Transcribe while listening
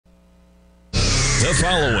The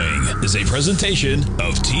following is a presentation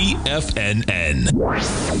of TFNN.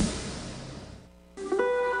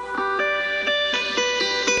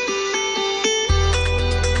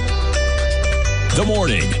 The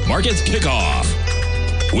Morning Market Kickoff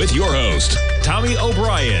with your host, Tommy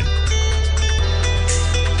O'Brien.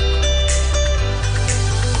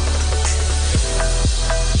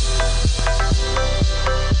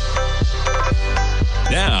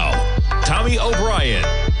 Now, Tommy O'Brien.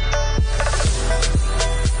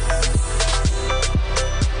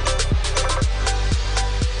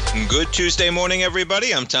 Good Tuesday morning,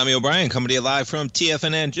 everybody. I'm Tommy O'Brien, coming to you live from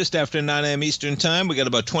TFNN just after 9 a.m. Eastern Time. We got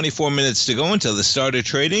about 24 minutes to go until the start of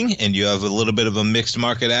trading, and you have a little bit of a mixed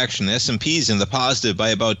market action. S&P's in the positive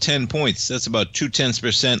by about 10 points. That's about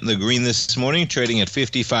 0.2% in the green this morning, trading at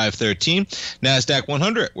 55.13. NASDAQ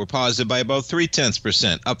 100, we're positive by about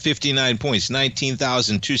 0.3%, up 59 points,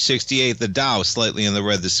 19,268. The Dow slightly in the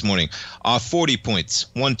red this morning, off 40 points,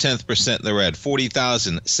 0.1% in the red,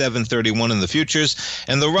 40,731 in the futures,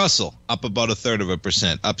 and the Russell up about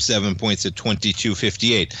 0.3%, up 7 points at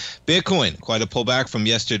 2258. Bitcoin, quite a pullback from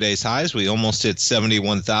yesterday's highs. We almost hit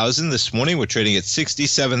 71,000 this morning. We're trading at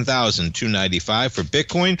 67,295 for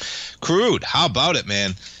Bitcoin. Crude, how about it,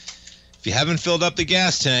 man? If you haven't filled up the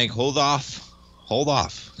gas tank, hold off,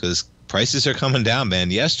 because prices are coming down,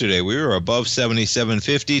 man. Yesterday, we were above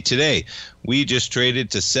 77.50. Today, we just traded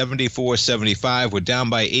to 74.75. We're down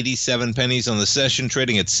by 87 pennies on the session,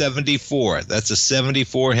 trading at 74. That's a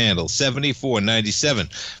 74 handle,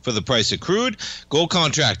 74.97 for the price of crude. Gold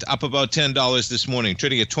contract up about $10 this morning,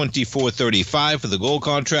 trading at 24.35 for the gold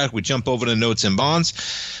contract. We jump over to notes and bonds.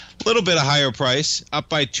 A little bit of higher price, up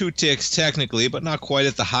by 2 ticks technically, but not quite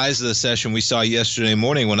at the highs of the session we saw yesterday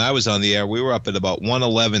morning when I was on the air. We were up at about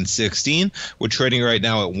 111.16. We're trading right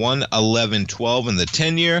now at 111.12 in the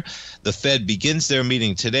 10-year. The Fed begins their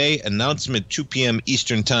meeting today. Announcement 2 p.m.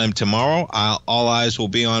 Eastern Time tomorrow. All eyes will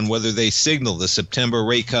be on whether they signal the September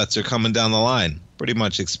rate cuts are coming down the line. Pretty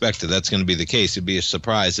much expected that's going to be the case. It'd be a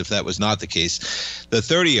surprise if that was not the case. The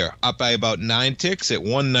 30-year up by about 9 ticks at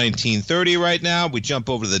 119.30 right now. We jump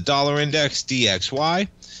over to the dollar index, DXY.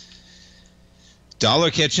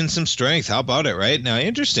 Dollar catching some strength. How about it, right? Now,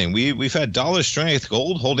 interesting. We've had dollar strength.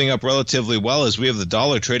 Gold holding up relatively well as we have the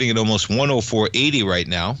dollar trading at almost 104.80 right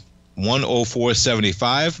now.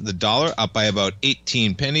 104.75. The dollar up by about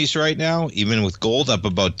 18 pennies right now, even with gold up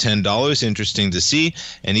about $10. Interesting to see.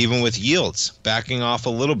 And even with yields backing off a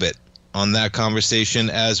little bit on that conversation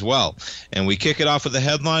as well. And we kick it off with a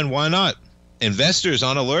headline. Why not? Investors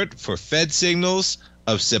on alert for Fed signals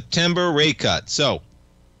of September rate cut. So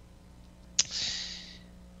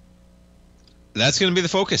that's going to be the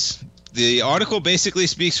focus. The article basically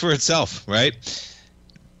speaks for itself, right?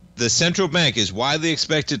 The central bank is widely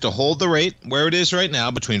expected to hold the rate where it is right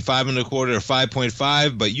now, between 5.25 to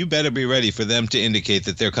 5.5, but you better be ready for them to indicate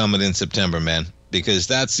that they're coming in September, man, because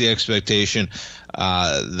that's the expectation.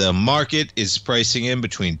 The market is pricing in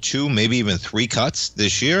between 2, maybe even 3 cuts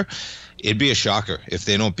this year. It'd be a shocker if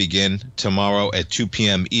they don't begin tomorrow at 2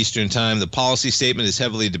 p.m. Eastern Time. The policy statement is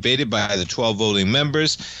heavily debated by the 12 voting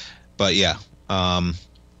members, but yeah,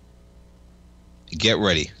 get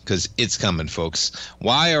ready, because it's coming, folks.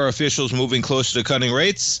 Why are officials moving closer to cutting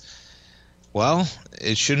rates? Well,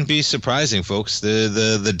 it shouldn't be surprising, folks.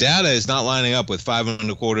 The data is not lining up with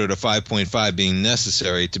 5.25 to 5.5 being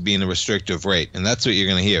necessary to be in a restrictive rate, and that's what you're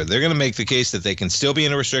going to hear. They're going to make the case that they can still be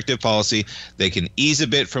in a restrictive policy. They can ease a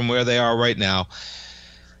bit from where they are right now.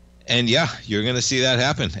 And yeah, you're going to see that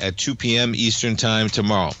happen at 2 p.m. Eastern Time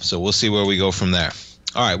tomorrow. So we'll see where we go from there.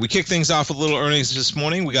 All right, we kick things off with little earnings this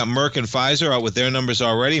morning. We got Merck and Pfizer out with their numbers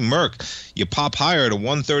already. Merck, you pop higher to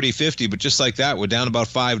 130.50, but just like that, we're down about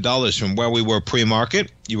 $5 from where we were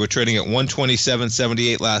pre-market. You were trading at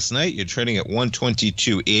 127.78 last night. You're trading at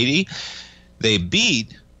 122.80. They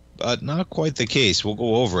beat, but not quite the case. We'll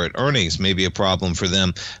go over it. Earnings may be a problem for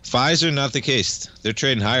them. Pfizer, not the case. They're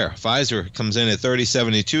trading higher. Pfizer comes in at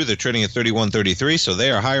 30.72. They're trading at 31.33, so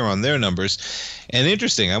they are higher on their numbers. And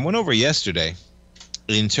interesting, I went over yesterday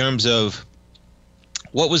in terms of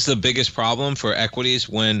what was the biggest problem for equities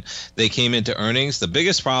when they came into earnings. The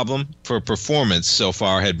biggest problem for performance so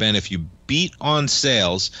far had been if you beat on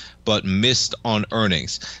sales but missed on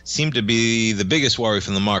earnings. Seemed to be the biggest worry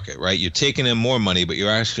from the market, right? You're taking in more money, but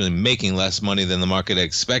you're actually making less money than the market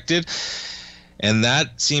expected. And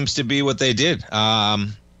that seems to be what they did.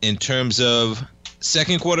 In terms of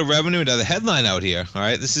second quarter revenue, now the headline out here, all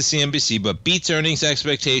right, this is CNBC, but beats earnings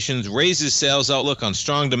expectations, raises sales outlook on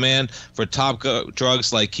strong demand for top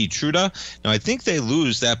drugs like Keytruda. Now, I think they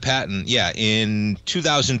lose that patent, in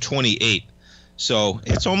 2028. So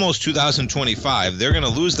it's almost 2025. They're going to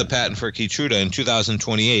lose the patent for Keytruda in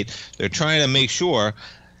 2028. They're trying to make sure,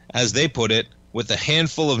 as they put it, with a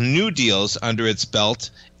handful of new deals under its belt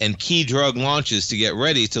and key drug launches to get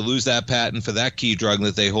ready to lose that patent for that key drug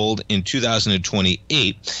that they hold in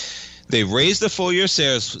 2028. They've raised the full-year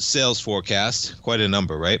sales forecast, quite a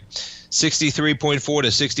number, right? 63.4 to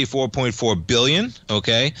 64.4 billion,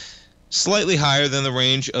 okay? Slightly higher than the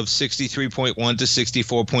range of 63.1 to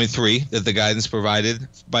 64.3 that the guidance provided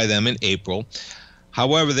by them in April.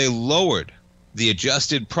 However, they lowered the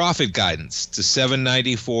adjusted profit guidance to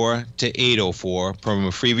 794 to 804 from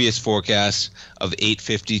a previous forecast of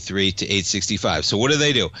 853 to 865. So what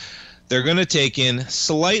do? They're going to take in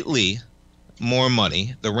slightly more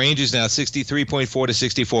money. The range is now 63.4 to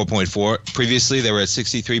 64.4. Previously, they were at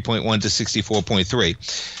 63.1 to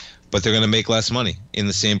 64.3. But they're going to make less money in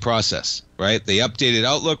the same process, right? The updated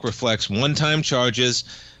outlook reflects one-time charges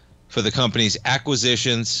for the company's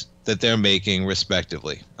acquisitions that they're making,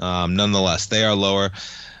 respectively. Nonetheless, they are lower.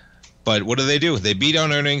 But what do? They beat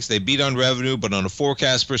on earnings, they beat on revenue, but on a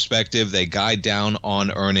forecast perspective, they guide down on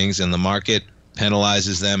earnings, and the market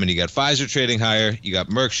penalizes them. And you got Pfizer trading higher. You got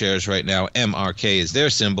Merck shares right now. MRK is their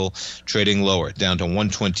symbol, trading lower, down to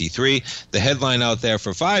 123. The headline out there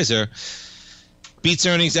for Pfizer: beats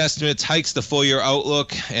earnings estimates, hikes the full-year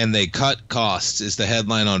outlook, and they cut costs, is the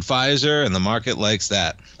headline on Pfizer, and the market likes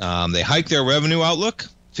that. They hiked their revenue outlook,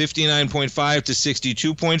 59.5 to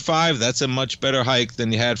 62.5. That's a much better hike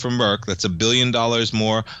than you had from Merck. That's $1 billion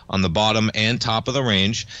more on the bottom and top of the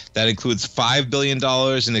range. That includes $5 billion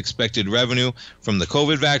in expected revenue from the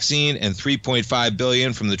COVID vaccine and $3.5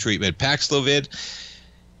 billion from the treatment Paxlovid.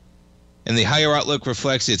 And the higher outlook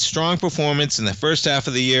reflects its strong performance in the first half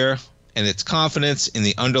of the year and its confidence in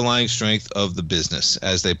the underlying strength of the business,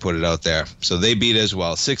 as they put it out there. So they beat as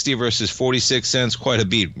well. 60 versus 46 cents, quite a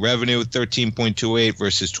beat. Revenue 13.28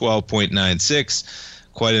 versus 12.96,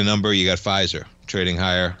 quite a number. You got Pfizer trading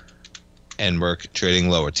higher and Merck trading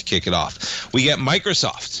lower to kick it off. We get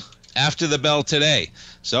Microsoft after the bell today.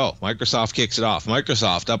 So Microsoft kicks it off.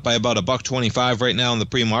 Microsoft up by about $1.25 right now in the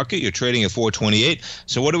pre-market. You're trading at 428.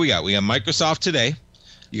 So what do we got? We got Microsoft today.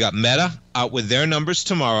 You got Meta out with their numbers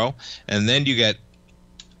tomorrow, and then you get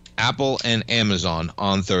Apple and Amazon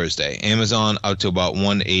on Thursday. Amazon out to about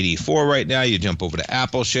 184 right now. You jump over to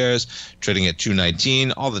Apple shares, trading at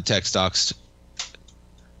 219. All the tech stocks,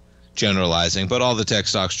 generalizing, but all the tech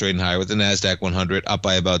stocks trading higher, with the NASDAQ 100 up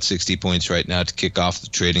by about 60 points right now to kick off the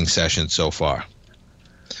trading session so far.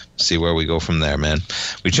 See where we go from there, man.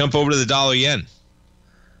 We jump over to the dollar yen.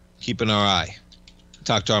 Keeping our eye.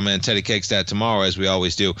 Talk to our man Teddy Kegstad tomorrow, as we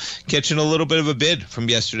always do. Catching a little bit of a bid from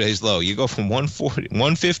yesterday's low. You go from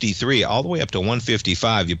 153 all the way up to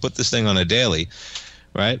 155. You put this thing on a daily,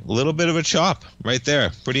 right? A little bit of a chop right there.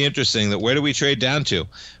 Pretty interesting. That where do we trade down to?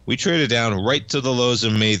 We traded down right to the lows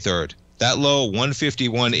of May 3rd. That low,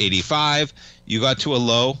 151.85. You got to a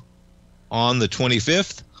low on the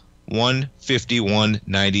 25th,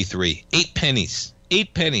 151.93. 8 pennies.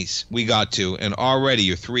 8 pennies we got to, and already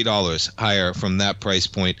you're $3 higher from that price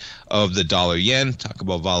point of the dollar yen. Talk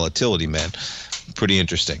about volatility, man. Pretty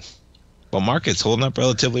interesting. Well, market's holding up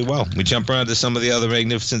relatively well. We jump around to some of the other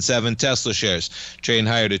Magnificent Seven. Tesla shares trading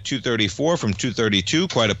higher to 234 from 232.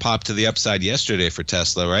 Quite a pop to the upside yesterday for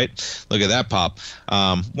Tesla, right? Look at that pop.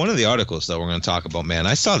 One of the articles that we're going to talk about, man,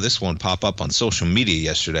 I saw this one pop up on social media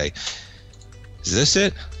yesterday. Is this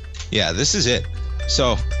it? Yeah, this is it.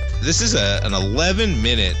 So this is an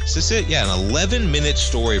 11-minute, is this it? Yeah, an 11-minute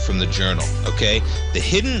story from the Journal, okay? The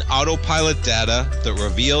hidden autopilot data that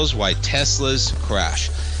reveals why Teslas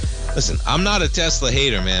crash. Listen, I'm not a Tesla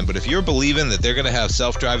hater, man, but if you're believing that they're going to have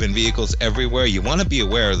self-driving vehicles everywhere, you want to be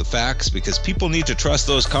aware of the facts, because people need to trust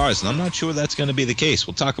those cars, and I'm not sure that's going to be the case.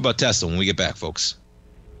 We'll talk about Tesla when we get back, folks.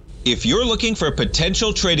 If you're looking for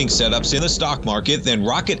potential trading setups in the stock market, then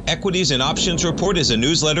Rocket Equities and Options Report is a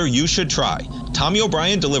newsletter you should try. Tommy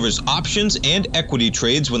O'Brien delivers options and equity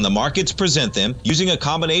trades when the markets present them, using a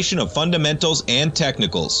combination of fundamentals and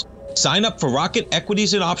technicals. Sign up for Rocket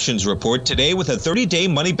Equities and Options Report today with a 30-day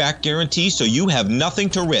money-back guarantee, so you have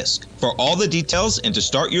nothing to risk. For all the details and to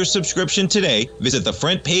start your subscription today, visit the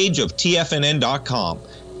front page of TFNN.com.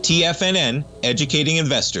 TFNN, educating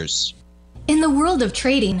investors. In the world of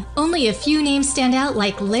trading, only a few names stand out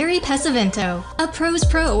like Larry Pesavento. A pro's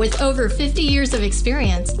pro with over 50 years of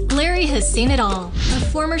experience, Larry has seen it all. A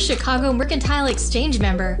former Chicago Mercantile Exchange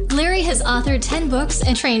member, Larry has authored 10 books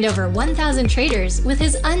and trained over 1,000 traders with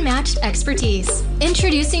his unmatched expertise.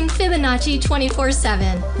 Introducing Fibonacci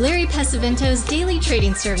 24/7, Larry Pesavento's daily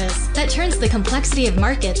trading service that turns the complexity of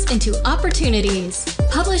markets into opportunities.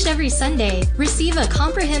 Published every Sunday, receive a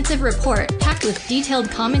comprehensive report packed with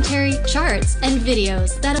detailed commentary, charts, and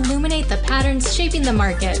videos that illuminate the patterns shaping the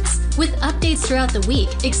markets, with updates throughout the week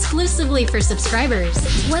exclusively for subscribers.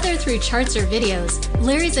 Whether through charts or videos,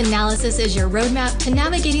 Larry's analysis is your roadmap to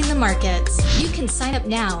navigating the markets. You can sign up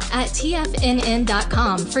now at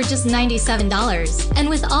TFNN.com for just $97. And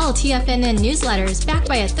with all TFNN newsletters backed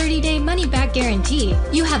by a 30-day money-back guarantee,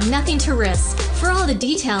 you have nothing to risk. For all the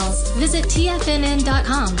details, visit TFNN.com.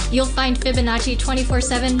 You'll find Fibonacci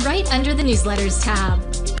 24/7 right under the newsletters tab.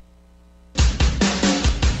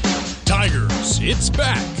 Tigers, it's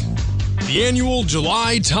back. The annual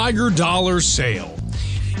July Tiger Dollar Sale.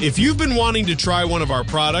 If you've been wanting to try one of our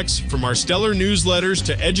products, from our stellar newsletters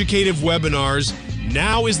to educative webinars,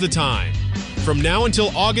 now is the time. From now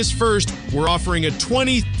until August 1st, we're offering a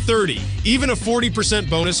 20, 30, even a 40%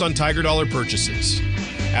 bonus on Tiger Dollar purchases.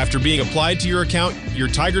 After being applied to your account, your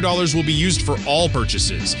Tiger Dollars will be used for all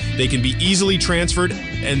purchases. They can be easily transferred,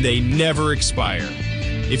 and they never expire.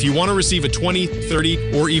 If you want to receive a 20,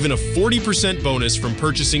 30, or even a 40% bonus from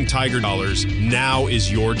purchasing Tiger Dollars, now is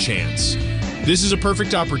your chance. This is a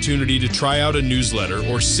perfect opportunity to try out a newsletter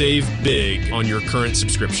or save big on your current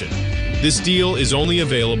subscription. This deal is only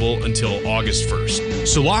available until August 1st.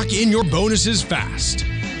 So lock in your bonuses fast.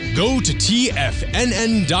 Go to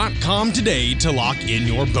TFNN.com today to lock in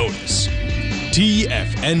your bonus.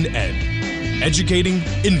 TFNN, educating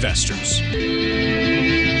investors.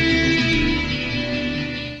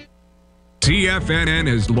 TFNN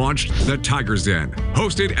has launched the Tiger's Den.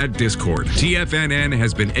 Hosted at Discord, TFNN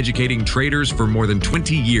has been educating traders for more than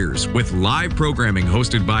 20 years with live programming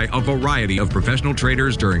hosted by a variety of professional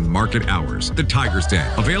traders during market hours. The Tiger's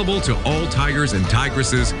Den, available to all tigers and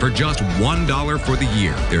tigresses for just $1 for the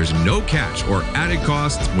year. There's no catch or added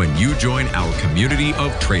costs when you join our community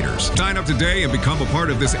of traders. Sign up today and become a part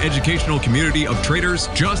of this educational community of traders.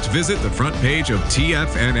 Just visit the front page of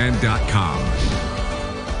TFNN.com.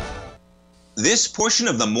 This portion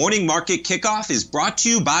of the Morning Market Kickoff is brought to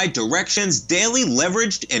you by Direxion's daily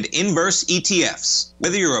leveraged and inverse ETFs.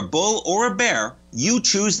 Whether you're a bull or a bear, you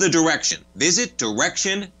choose the direction. Visit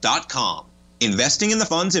Direxion.com. Investing in the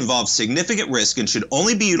funds involves significant risk and should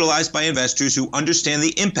only be utilized by investors who understand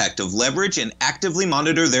the impact of leverage and actively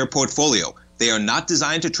monitor their portfolio. They are not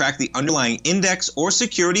designed to track the underlying index or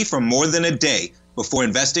security for more than a day. Before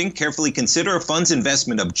investing, carefully consider a fund's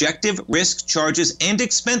investment objective, risk, charges, and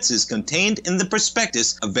expenses contained in the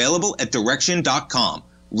prospectus available at Direxion.com.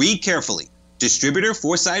 Read carefully. Distributor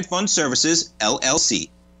Foreside Fund Services, LLC.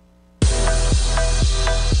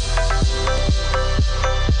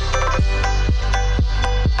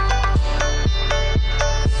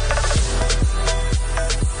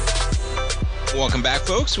 Welcome back,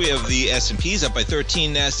 folks. We have the S&Ps up by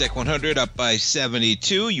 13, NASDAQ 100 up by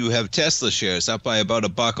 72. You have Tesla shares up by about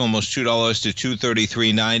 $1, almost $2 to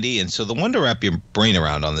 $233.90. And so the one to wrap your brain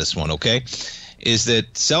around on this one, okay, is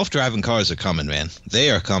that self-driving cars are coming, man. They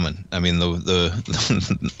are coming. I mean, the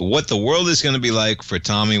what the world is going to be like for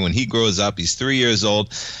Tommy when he grows up. He's 3 years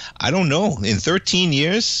old. I don't know. In 13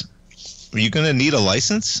 years, are you going to need a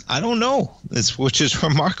license? I don't know. Which is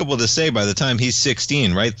remarkable to say by the time he's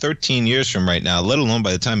 16, right? 13 years from right now, let alone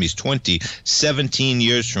by the time he's 20, 17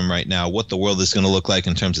 years from right now, what the world is going to look like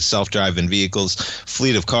in terms of self-driving vehicles,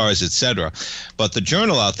 fleet of cars, etc. But the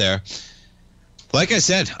journal out there, like I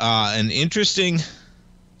said, an interesting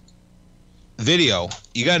video.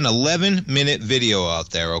 You got an 11-minute video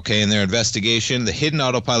out there, okay, in their investigation, the hidden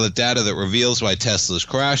autopilot data that reveals why Tesla's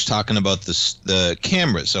crashed, talking about the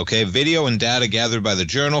cameras, okay. Video and data gathered by the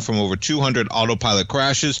journal from over 200 autopilot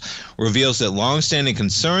crashes reveals that long-standing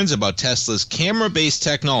concerns about Tesla's camera-based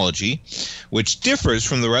technology, which differs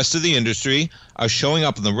from the rest of the industry, are showing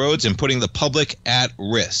up on the roads and putting the public at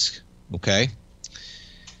risk, okay.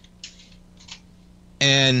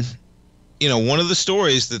 And you know, one of the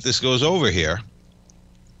stories that this goes over here,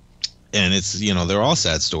 and it's, you know, they're all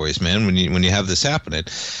sad stories, man, when you have this happening.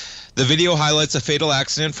 The video highlights a fatal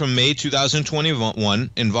accident from May 2021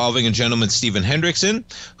 involving a gentleman, Stephen Hendrickson,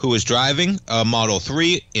 who was driving a Model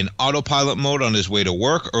 3 in autopilot mode on his way to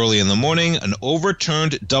work early in the morning, an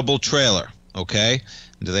overturned double trailer, okay?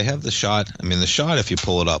 Do they have the shot? I mean, the shot, if you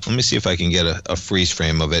pull it up, let me see if I can get a freeze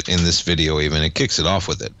frame of it in this video even. It kicks it off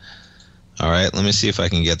with it. All right, let me see if I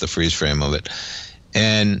can get the freeze frame of it.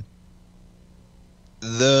 And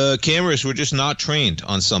the cameras were just not trained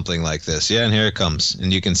on something like this. Yeah, and here it comes.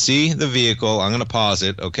 And you can see the vehicle. I'm going to pause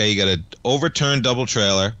it. Okay, you got an overturned double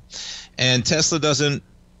trailer. And Tesla doesn't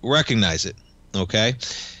recognize it. Okay?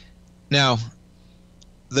 Now,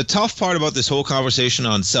 the tough part about this whole conversation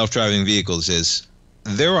on self-driving vehicles is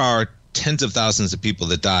there are tens of thousands of people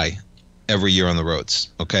that die every year on the roads.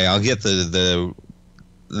 Okay, I'll get that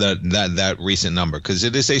recent number because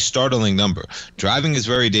it is a startling number. Driving is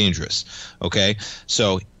very dangerous. Okay,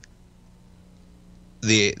 so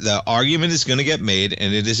the argument is going to get made,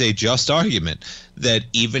 and it is a just argument, that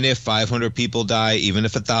even if 500 people die, even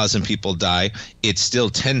if 1,000 people die, it's still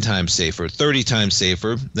 10 times safer, 30 times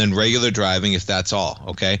safer than regular driving if that's all,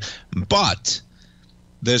 okay? But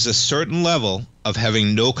there's a certain level of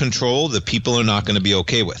having no control that people are not going to be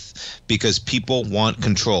okay with because people want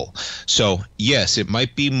control. So, yes, it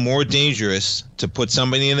might be more dangerous to put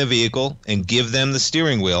somebody in a vehicle and give them the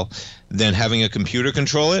steering wheel than having a computer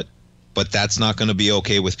control it, but that's not going to be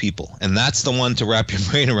okay with people. And that's the one to wrap your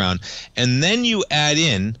brain around. And then you add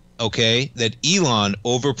in, okay, that Elon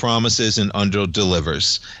overpromises and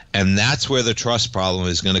underdelivers. And that's where the trust problem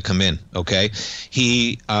is going to come in, okay?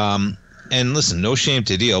 He, and listen, no shame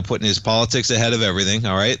to Dio putting his politics ahead of everything,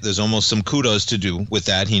 all right? There's almost some kudos to do with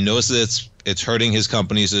that. He knows that it's hurting his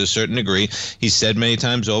companies to a certain degree. He's said many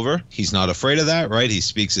times over, he's not afraid of that, right? He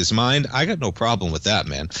speaks his mind. I got no problem with that,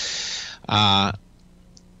 man.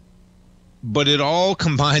 But it all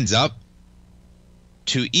combines up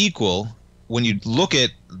to equal, when you look at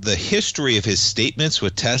the history of his statements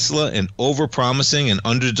with Tesla and overpromising and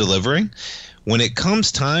underdelivering, when it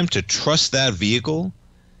comes time to trust that vehicle,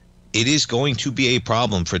 it is going to be a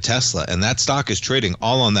problem for Tesla. And that stock is trading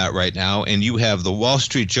all on that right now. And you have the Wall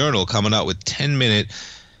Street Journal coming out with 10-minute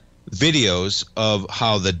videos of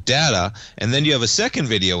how the data, and then you have a second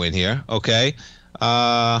video in here, okay?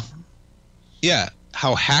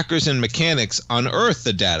 How hackers and mechanics unearth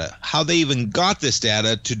the data, how they even got this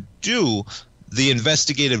data to do the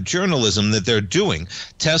investigative journalism that they're doing.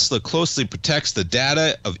 Tesla closely protects the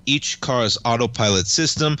data of each car's autopilot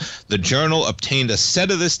system. The Journal obtained a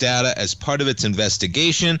set of this data as part of its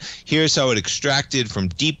investigation. Here's how it extracted from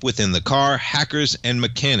deep within the car. Hackers and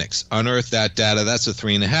mechanics unearthed that data. That's a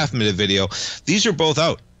 3.5-minute video. These are both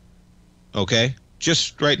out, okay?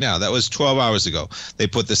 Just right now. That was 12 hours ago. They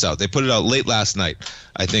put this out. They put it out late last night,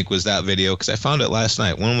 I think, was that video, because I found it last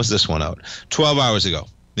night. When was this one out? 12 hours ago.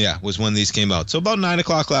 Yeah, was when these came out. So about 9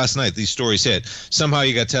 o'clock last night, these stories hit. Somehow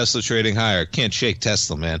you got Tesla trading higher. Can't shake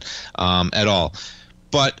Tesla, man, at all.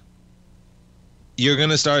 But you're going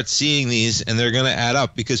to start seeing these, and they're going to add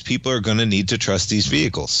up because people are going to need to trust these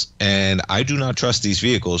vehicles. And I do not trust these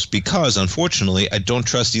vehicles because, unfortunately, I don't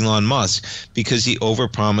trust Elon Musk because he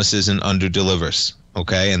overpromises and underdelivers.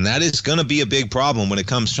 Okay, and that is going to be a big problem when it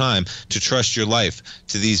comes time to trust your life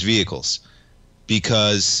to these vehicles,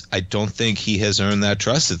 because I don't think he has earned that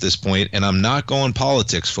trust at this point. And I'm not going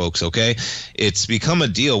politics, folks, okay? It's become a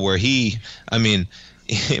deal where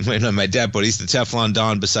my dad, but he's the Teflon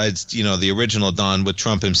Don besides, the original Don with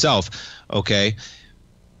Trump himself, okay?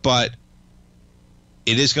 But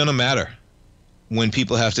it is going to matter when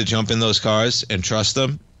people have to jump in those cars and trust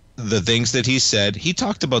them. The things that he said, he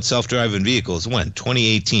talked about self-driving vehicles when?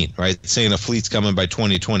 2018, right? Saying a fleet's coming by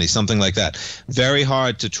 2020, something like that. Very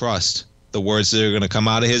hard to trust the words that are going to come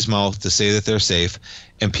out of his mouth to say that they're safe,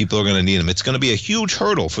 and people are going to need them. It's going to be a huge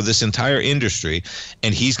hurdle for this entire industry,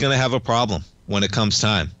 and he's going to have a problem when it comes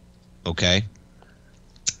time, okay?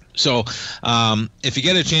 So if you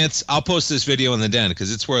get a chance, I'll post this video in the den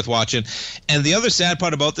because it's worth watching. And the other sad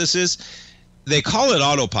part about this is they call it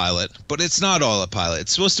autopilot, but it's not autopilot.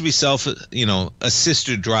 It's supposed to be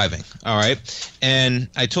assisted driving, all right? And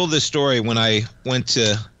I told this story when I went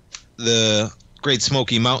to the Great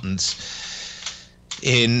Smoky Mountains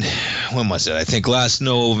when was it? I think last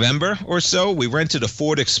November or so. We rented a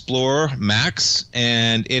Ford Explorer Max,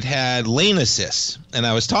 and it had lane assist. And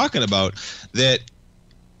I was talking about that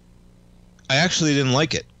I actually didn't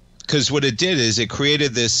like it because what it did is it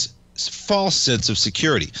created this false sense of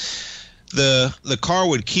security. The car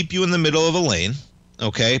would keep you in the middle of a lane,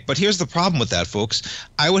 okay? But here's the problem with that, folks.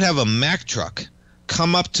 I would have a Mack truck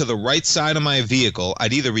come up to the right side of my vehicle.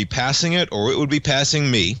 I'd either be passing it or it would be passing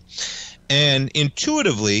me. And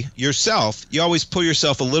intuitively, yourself, you always pull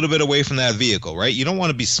yourself a little bit away from that vehicle, right? You don't want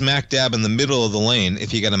to be smack dab in the middle of the lane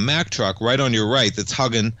if you got a Mack truck right on your right that's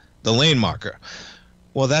hugging the lane marker.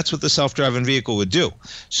 Well, that's what the self-driving vehicle would do.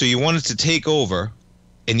 So you wanted to take over,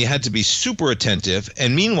 and you had to be super attentive,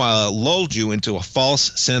 and meanwhile it lulled you into a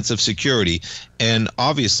false sense of security. And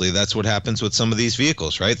obviously that's what happens with some of these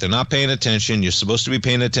vehicles, right? They're not paying attention. You're supposed to be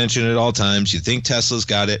paying attention at all times. You think Tesla's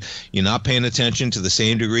got it. You're not paying attention to the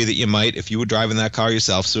same degree that you might if you were driving that car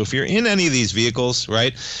yourself. So if you're in any of these vehicles,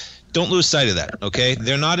 right, don't lose sight of that, okay?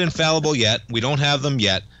 They're not infallible yet. We don't have them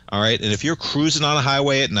yet. All right. And if you're cruising on a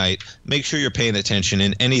highway at night, make sure you're paying attention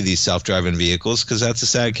in any of these self-driving vehicles, because that's a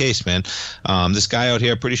sad case, man. This guy out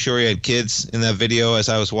here, pretty sure he had kids in that video as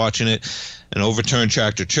I was watching it. An overturned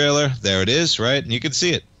tractor trailer. There it is, right? And you can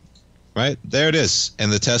see it, right? There it is.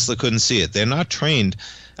 And the Tesla couldn't see it. They're not trained.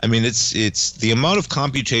 I mean, it's the amount of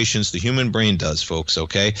computations the human brain does, folks,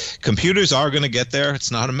 okay? Computers are going to get there.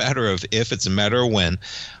 It's not a matter of if, it's a matter of when.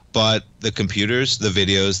 But the computers, the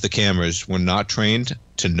videos, the cameras were not trained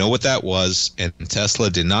to know what that was, and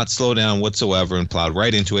Tesla did not slow down whatsoever and plowed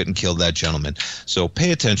right into it and killed that gentleman. So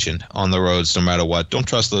pay attention on the roads no matter what. Don't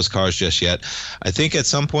trust those cars just yet. I think at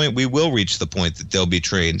some point we will reach the point that they'll be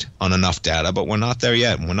trained on enough data, but we're not there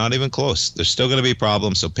yet, and we're not even close. There's still going to be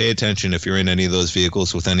problems, so pay attention if you're in any of those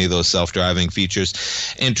vehicles with any of those self-driving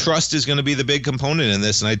features. And trust is going to be the big component in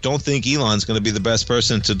this, and I don't think Elon's going to be the best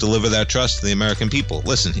person to deliver that trust to the American people.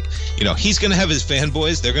 Listen, he's going to have his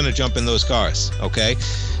fanboys. They're going to jump in those cars, okay?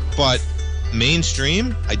 But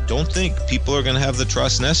mainstream, I don't think people are going to have the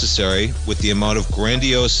trust necessary with the amount of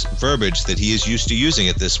grandiose verbiage that he is used to using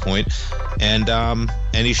at this point. And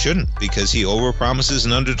he shouldn't, because he overpromises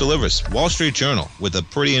and underdelivers. Wall Street Journal with a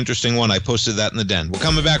pretty interesting one. I posted that in the den. We're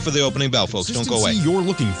coming back for the opening bell, folks. Don't go away. The you're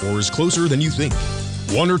looking for is closer than you think.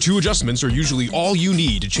 1 or 2 adjustments are usually all you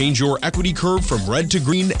need to change your equity curve from red to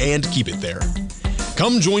green and keep it there.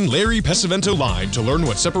 Come join Larry Pesavento live to learn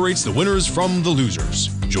what separates the winners from the losers.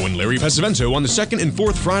 Join Larry Pesavento on the 2nd and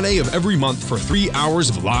 4th Friday of every month for 3 hours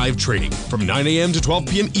of live trading from 9 a.m. to 12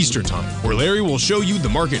 p.m. Eastern Time, where Larry will show you the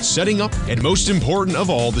market setting up and, most important of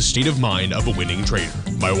all, the state of mind of a winning trader.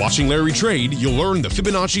 By watching Larry trade, you'll learn the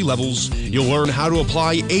Fibonacci levels, you'll learn how to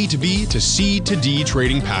apply A to B to C to D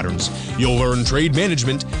trading patterns, you'll learn trade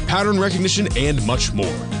management, pattern recognition, and much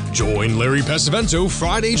more. Join Larry Pesavento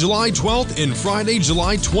Friday, July 12th and Friday,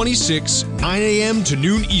 July 26th, 9 a.m. to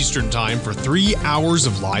noon Eastern Time for 3 hours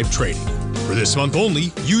of live trading. For this month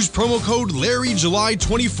only, use promo code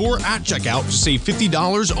LarryJuly24 at checkout to save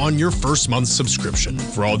 $50 on your first month's subscription.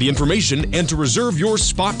 For all the information and to reserve your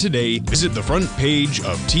spot today, visit the front page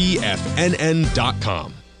of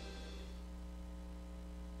TFNN.com.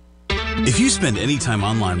 If you spend any time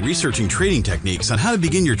online researching trading techniques on how to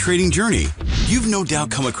begin your trading journey, you've no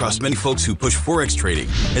doubt come across many folks who push Forex trading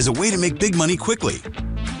as a way to make big money quickly.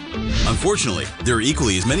 Unfortunately, there are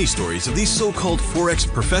equally as many stories of these so-called Forex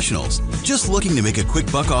professionals just looking to make a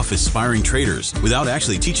quick buck off aspiring traders without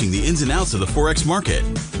actually teaching the ins and outs of the Forex market.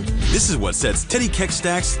 This is what sets Teddy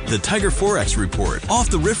Keckstad's The Tiger Forex Report off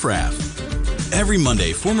the riffraff. Every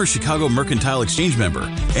Monday, former Chicago Mercantile Exchange member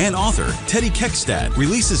and author Teddy Keckstad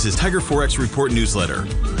releases his Tiger Forex Report newsletter,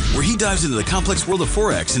 where he dives into the complex world of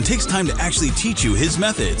Forex and takes time to actually teach you his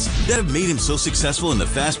methods that have made him so successful in the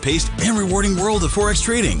fast-paced and rewarding world of Forex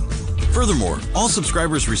trading. Furthermore, all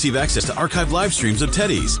subscribers receive access to archived live streams of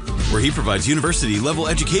Teddy's, where he provides university-level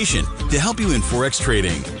education to help you in Forex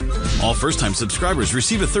trading. All first-time subscribers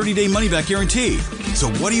receive a 30-day money-back guarantee. So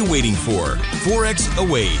what are you waiting for? Forex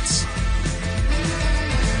awaits.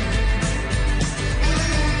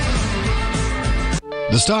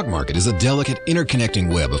 The stock market is a delicate,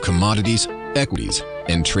 interconnecting web of commodities, equities,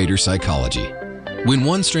 and trader psychology. When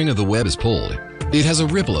one string of the web is pulled, it has a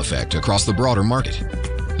ripple effect across the broader market.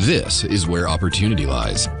 This is where opportunity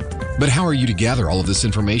lies. But how are you to gather all of this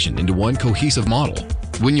information into one cohesive model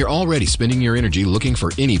when you're already spending your energy looking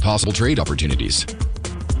for any possible trade opportunities?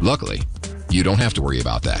 Luckily, you don't have to worry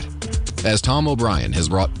about that, as Tom O'Brien has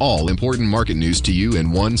brought all important market news to you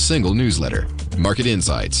in one single newsletter, Market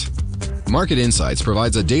Insights. Market Insights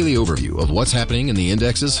provides a daily overview of what's happening in the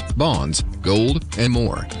indexes, bonds, gold, and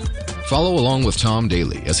more. Follow along with Tom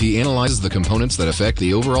daily as he analyzes the components that affect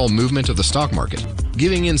the overall movement of the stock market,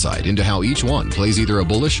 giving insight into how each one plays either a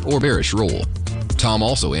bullish or bearish role. Tom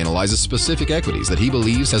also analyzes specific equities that he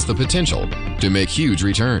believes has the potential to make huge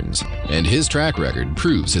returns, and his track record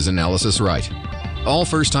proves his analysis right. All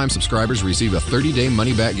first-time subscribers receive a 30-day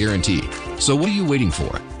money-back guarantee. So what are you waiting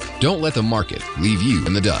for? Don't let the market leave you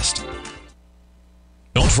in the dust.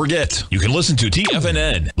 Don't forget, you can listen to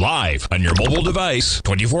TFNN live on your mobile device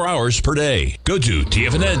 24 hours per day. Go to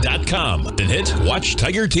TFNN.com, then hit Watch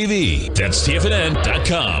Tiger TV. That's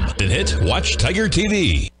TFNN.com, then hit Watch Tiger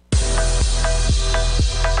TV.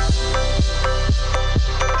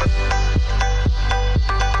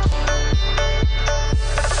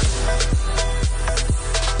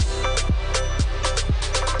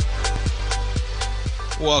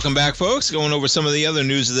 welcome back, folks. Going over some of the other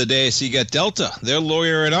news of the day. So you got Delta. They're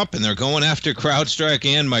lawyering up, and they're going after CrowdStrike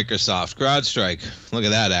and Microsoft. CrowdStrike, look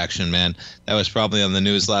at that action, man. That was probably on the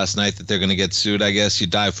news last night that they're going to get sued, I guess. You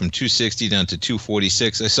dive from 260 down to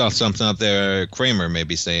 246. I saw something out there, Kramer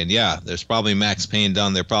maybe saying, yeah, there's probably max pain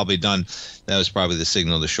done. They're probably done. That was probably the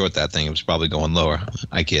signal to short that thing. It was probably going lower.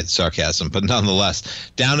 I kid, sarcasm. But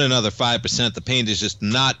nonetheless, down another 5%. The pain does just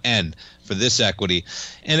not end for this equity,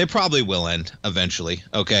 and it probably will end eventually.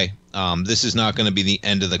 Okay, this is not going to be the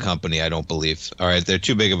end of the company, I don't believe. All right, they're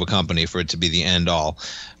too big of a company for it to be the end all.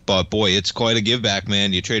 But boy, it's quite a give back,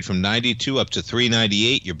 man. You trade from 92 up to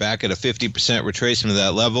 398. You're back at a 50% retracement of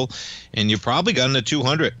that level, and you're probably gotten to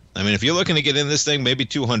 200. I mean, if you're looking to get in this thing, maybe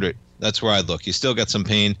 200. That's where I'd look. You still got some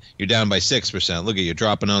pain. You're down by 6%. Look at you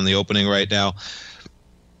dropping on the opening right now.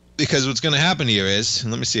 Because what's going to happen here is,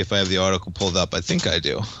 let me see if I have the article pulled up. I think I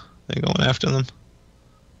do. They going after them?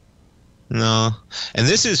 No. And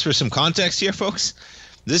this is, for some context here, folks,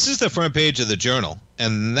 this is the front page of the Journal,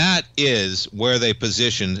 and that is where they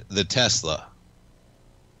positioned the Tesla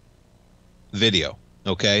video.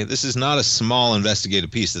 Okay, this is not a small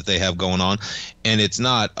investigative piece that they have going on, and it's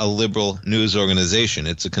not a liberal news organization.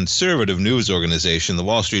 It's a conservative news organization, the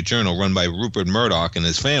Wall Street Journal, run by Rupert Murdoch and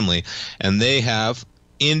his family, and they have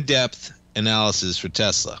in-depth analysis for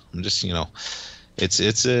Tesla. I'm just,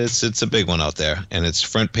 it's a big one out there, and it's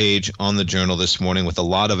front page on the Journal this morning with a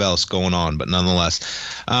lot of else going on, but nonetheless,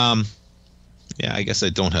 yeah, I guess I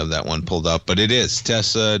don't have that one pulled up, but it is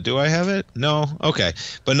Tesla. Do I have it? No? Okay.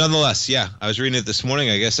 But nonetheless, yeah, I was reading it this morning.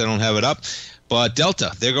 I guess I don't have it up. But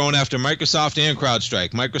Delta, they're going after Microsoft and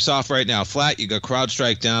CrowdStrike. Microsoft right now flat. You got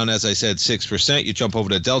CrowdStrike down, as I said, 6%. You jump over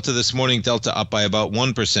to Delta this morning. Delta up by about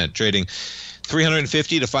 1%, trading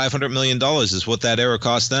 $350 to $500 million is what that error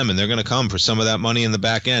cost them, and they're going to come for some of that money in the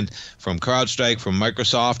back end from CrowdStrike, from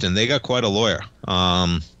Microsoft, and they got quite a lawyer.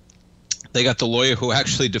 They got the lawyer who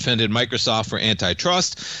actually defended Microsoft for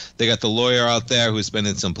antitrust. They got the lawyer out there who's been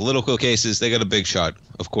in some political cases. They got a big shot.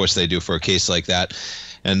 Of course they do for a case like that.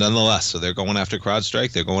 And nonetheless, so they're going after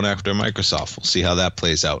CrowdStrike. They're going after Microsoft. We'll see how that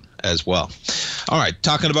plays out as well. All right,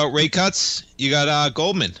 talking about rate cuts, you got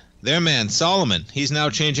Goldman. Their man, Solomon, he's now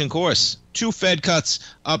changing course. 2 Fed cuts,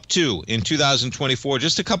 up 2 in 2024.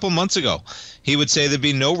 Just a couple months ago, he would say there'd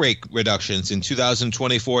be no rate reductions in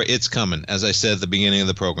 2024. It's coming. As I said at the beginning of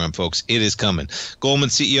the program, folks, it is coming. Goldman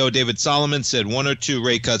CEO David Solomon said 1 or 2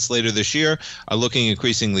 rate cuts later this year are looking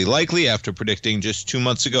increasingly likely after predicting just 2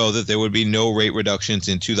 months ago that there would be no rate reductions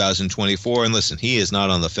in 2024. And listen, he is not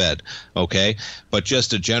on the Fed, okay? But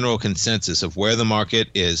just a general consensus of where the market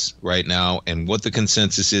is right now and what the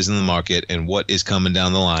consensus is in the market and what is coming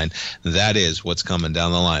down the line. That is what's coming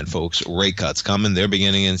down the line, folks. Rate cuts coming. They're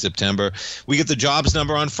beginning in September. We get the jobs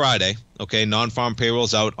number on Friday. Okay, non-farm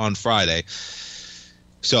payrolls out on Friday.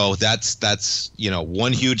 So that's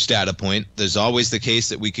one huge data point. There's always the case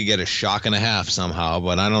that we could get a shock and a half somehow,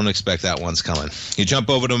 but I don't expect that one's coming. You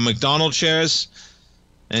jump over to McDonald's shares,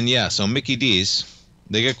 and yeah, so Mickey D's.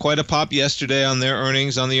 They get quite a pop yesterday on their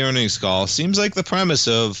earnings, on the earnings call. Seems like the premise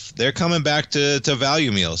of they're coming back to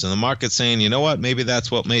value meals, and the market's saying, you know what, maybe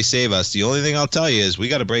that's what may save us. The only thing I'll tell you is we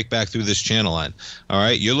got to break back through this channel line. All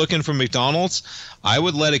right, you're looking for McDonald's. I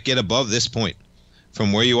would let it get above this point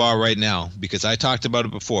from where you are right now, because I talked about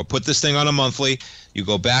it before. Put this thing on a monthly. You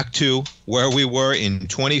go back to where we were in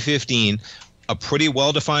 2015, a pretty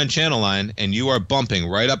well-defined channel line, and you are bumping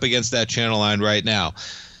right up against that channel line right now.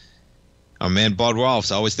 Our man Bud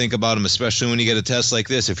Rolfs, I always think about him, especially when you get a test like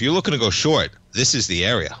this. If you're looking to go short, this is the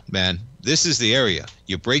area, man. This is the area.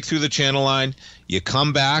 You break through the channel line, you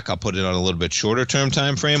come back. I'll put it on a little bit shorter term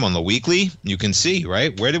time frame on the weekly. You can see,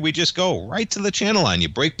 right? Where did we just go? Right to the channel line. You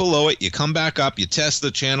break below it, you come back up, you test the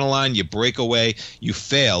channel line, you break away, you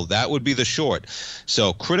fail. That would be the short.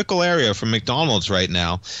 So critical area for McDonald's right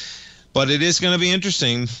now. But it is going to be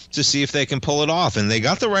interesting to see if they can pull it off. And they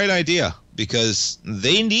got the right idea, because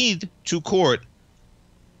they need to court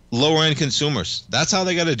lower-end consumers. That's how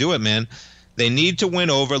they got to do it, man. They need to win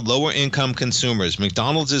over lower-income consumers.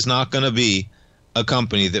 McDonald's is not going to be a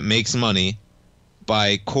company that makes money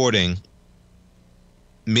by courting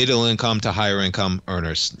middle-income to higher-income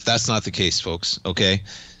earners. That's not the case, folks, okay?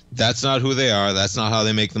 That's not who they are. That's not how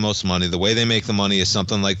they make the most money. The way they make the money is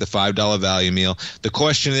something like the $5 value meal. The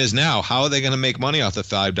question is now, how are they going to make money off the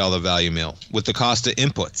 $5 value meal with the cost of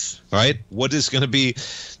inputs, right? What is going to be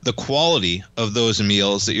the quality of those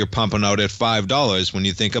meals that you're pumping out at $5 when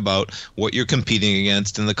you think about what you're competing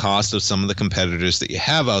against and the cost of some of the competitors that you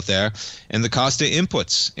have out there and the cost of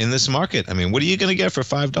inputs in this market? I mean, what are you going to get for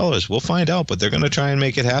 $5? We'll find out, but they're going to try and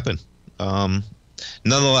make it happen.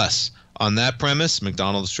 Nonetheless, on that premise,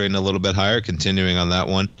 McDonald's trading a little bit higher, continuing on that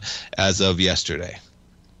one as of yesterday.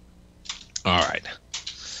 All right.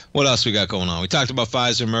 What else we got going on? We talked about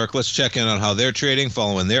Pfizer, Merck. Let's check in on how they're trading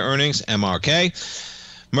following their earnings. MRK.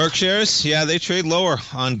 Merck shares, yeah, they trade lower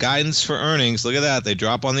on guidance for earnings. Look at that. They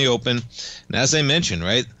drop on the open. And as I mentioned,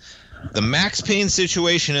 right, the max pain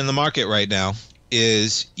situation in the market right now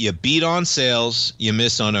is you beat on sales, you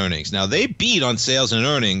miss on earnings. Now, they beat on sales and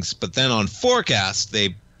earnings, but then on forecast,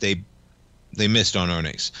 they missed on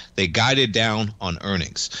earnings. They guided down on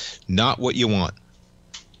earnings. Not what you want.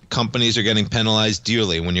 Companies are getting penalized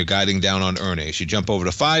dearly when you're guiding down on earnings. You jump over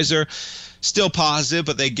to Pfizer, still positive,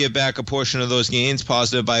 but they give back a portion of those gains,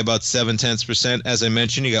 positive by about 0.7%. As I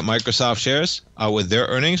mentioned, you got Microsoft shares out with their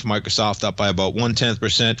earnings. Microsoft up by about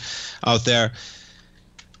 0.1% out there.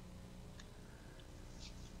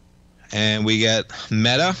 And we get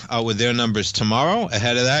Meta out with their numbers tomorrow.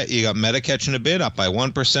 Ahead of that, you got Meta catching a bid, up by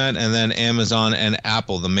 1%, and then Amazon and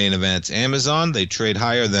Apple, the main events. Amazon, they trade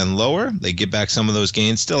higher than lower. They get back some of those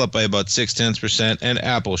gains, still up by about 0.6%, and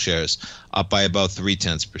Apple shares up by about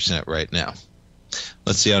 0.3% right now.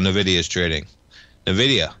 Let's see how NVIDIA is trading.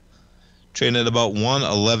 NVIDIA trading at about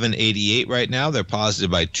 111.88 right now. They're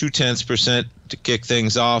positive by 0.2% to kick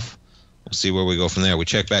things off. We'll see where we go from there. We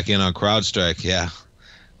check back in on CrowdStrike. Yeah.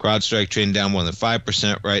 CrowdStrike trading down more than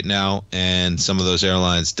 5% right now, and some of those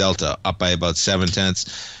airlines, Delta, up by about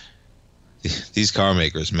 0.7. These car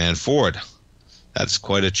makers, man, Ford, that's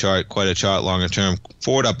quite a chart longer term.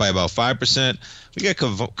 Ford up by about 5%. We get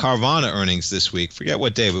Carvana earnings this week. Forget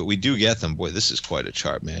what day, but we do get them. Boy, this is quite a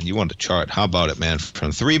chart, man. You want a chart? How about it, man? From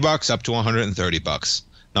 $3 up to $130.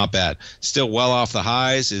 Not bad. Still well off the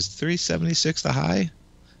highs. Is 376 the high?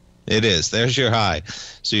 It is. There's your high.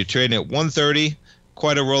 So you're trading at 130.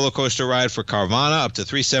 Quite a roller coaster ride for Carvana, up to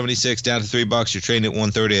 376, down to $3. You're trading at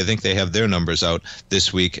 130. I think they have their numbers out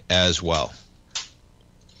this week as well.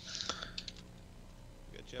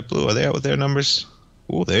 JetBlue, are they out with their numbers?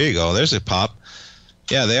 Oh, there you go. There's a pop.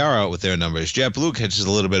 Yeah, they are out with their numbers. JetBlue catches a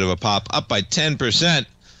little bit of a pop, up by 10%.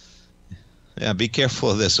 Yeah, be careful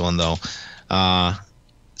of this one, though.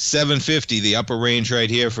 750, the upper range right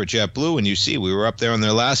here for JetBlue, and you see we were up there on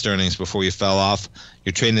their last earnings before you fell off.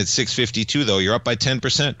 You're trading at 652, though. You're up by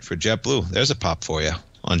 10% for JetBlue. There's a pop for you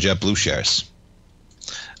on JetBlue shares.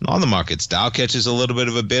 And on the markets, Dow catches a little bit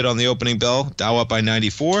of a bid on the opening bell. Dow up by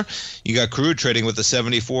 94. You got crude trading with the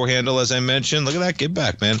 74 handle, as I mentioned. Look at that give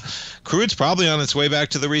back, man. Crude's probably on its way back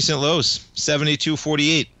to the recent lows,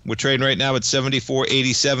 72.48. We're trading right now at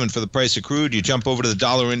 74.87 for the price of crude. You jump over to the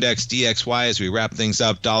dollar index, DXY, as we wrap things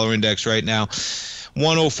up. Dollar index right now,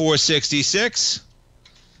 104.66.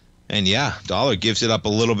 And yeah, dollar gives it up a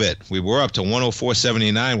little bit. We were up to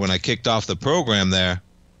 104.79 when I kicked off the program there.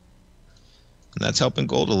 And that's helping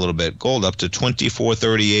gold a little bit. Gold up to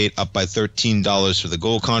 $24.38, up by $13 for the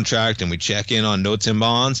gold contract. And we check in on notes and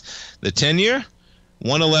bonds. The 10-year,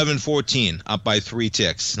 111.14, up by 3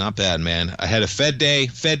 ticks. Not bad, man. Ahead of Fed Day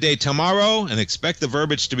tomorrow, and expect the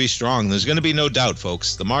verbiage to be strong. There's going to be no doubt,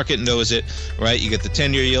 folks. The market knows it, right? You get the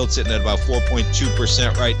 10-year yield sitting at about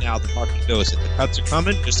 4.2% right now. The market knows it. The cuts are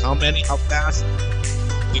coming. Just how many, how fast?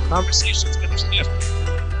 The conversation's going to shift.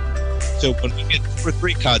 So when we get 2 or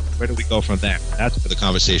 3 cuts, where do we go from there? That's where the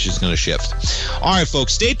conversation is going to shift. All right,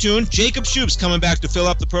 folks, stay tuned. Jacob Shoup's coming back to finish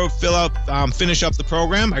up the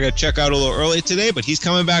program. I got to check out a little early today, but he's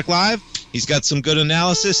coming back live. He's got some good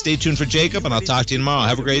analysis. Stay tuned for Jacob, and I'll talk to you tomorrow.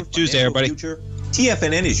 Have a great Tuesday, everybody.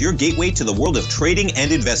 TFNN is your gateway to the world of trading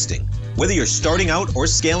and investing. Whether you're starting out or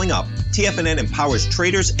scaling up, TFNN empowers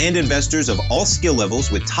traders and investors of all skill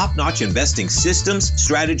levels with top-notch investing systems,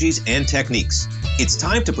 strategies, and techniques. It's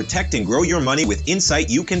time to protect and grow your money with insight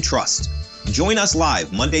you can trust. Join us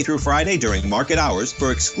live Monday through Friday during market hours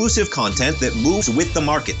for exclusive content that moves with the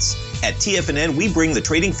markets. At TFNN, we bring the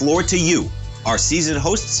trading floor to you. Our seasoned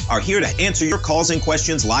hosts are here to answer your calls and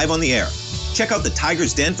questions live on the air. Check out the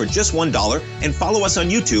Tiger's Den for just $1 and follow us on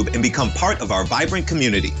YouTube and become part of our vibrant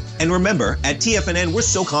community. And remember, at TFNN, we're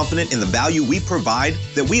so confident in the value we provide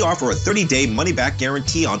that we offer a 30-day money-back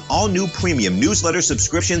guarantee on all new premium newsletter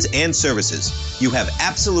subscriptions and services. You have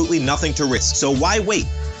absolutely nothing to risk, so why wait?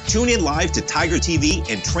 Tune in live to Tiger TV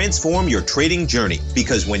and transform your trading journey,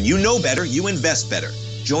 because when you know better, you invest better.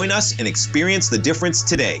 Join us and experience the difference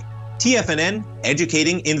today. TFNN,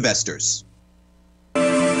 educating investors.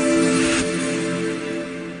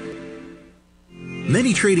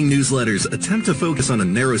 Many trading newsletters attempt to focus on a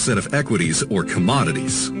narrow set of equities or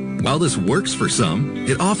commodities. While this works for some,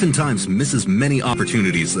 it oftentimes misses many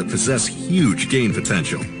opportunities that possess huge gain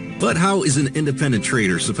potential. But how is an independent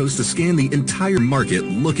trader supposed to scan the entire market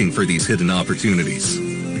looking for these hidden opportunities?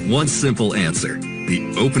 One simple answer: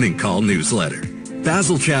 the Opening Call newsletter.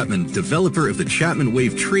 Basil Chapman, developer of the Chapman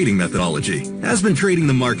Wave trading methodology, has been trading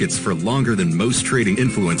the markets for longer than most trading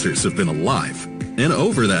influencers have been alive. And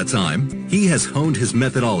over that time, he has honed his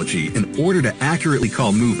methodology in order to accurately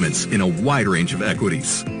call movements in a wide range of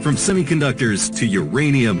equities, from semiconductors to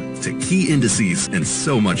uranium to key indices and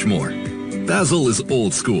so much more. Basil is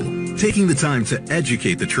old school, taking the time to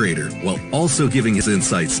educate the trader while also giving his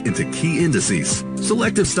insights into key indices,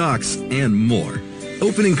 selective stocks, and more.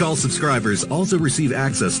 Opening Call subscribers also receive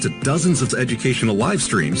access to dozens of educational live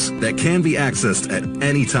streams that can be accessed at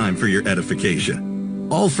any time for your edification.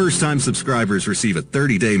 All first-time subscribers receive a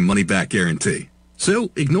 30-day money-back guarantee. So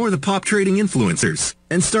ignore the pop trading influencers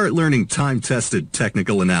and start learning time-tested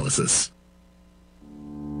technical analysis.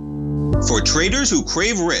 For traders who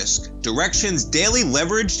crave risk, Direxion's daily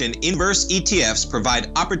leveraged and inverse ETFs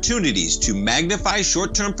provide opportunities to magnify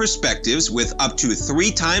short-term perspectives with up to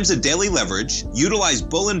 3 times a daily leverage, utilize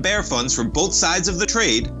bull and bear funds from both sides of the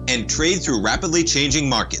trade, and trade through rapidly changing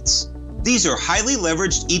markets. These are highly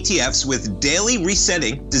leveraged ETFs with daily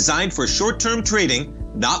resetting designed for short-term trading,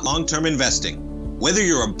 not long-term investing. Whether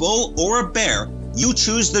you're a bull or a bear, you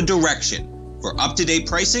choose the Direxion. For up-to-date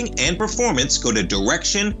pricing and performance, go to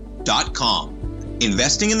Direxion.com.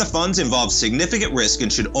 Investing in the funds involves significant risk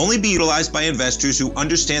and should only be utilized by investors who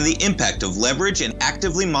understand the impact of leverage and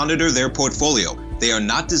actively monitor their portfolio. They are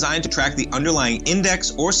not designed to track the underlying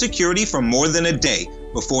index or security for more than a day.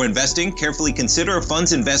 Before investing, carefully consider a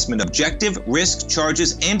fund's investment objective, risk,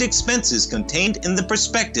 charges, and expenses contained in the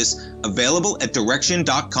prospectus available at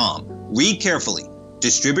Direxion.com. Read carefully.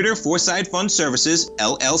 Distributor Foreside Fund Services,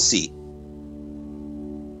 LLC.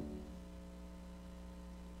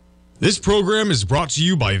 This program is brought to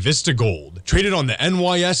you by Vista Gold, traded on the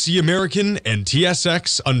NYSE American and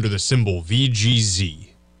TSX under the symbol VGZ.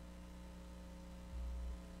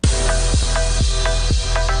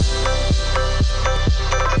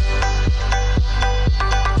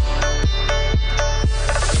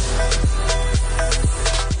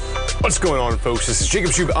 What's going on, folks? This is Jacob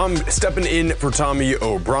Schub. I'm stepping in for Tommy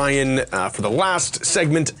O'Brien for the last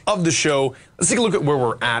segment of the show. Let's take a look at where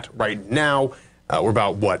we're at right now. We're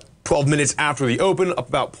about, 12 minutes after the open, up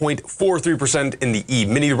about 0.43% in the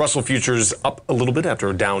E-mini. The Russell futures up a little bit after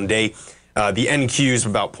a down day. The NQs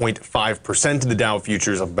about 0.5%. The Dow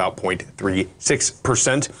futures up about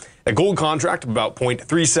 0.36%. A gold contract about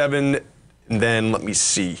 0.37. And then let me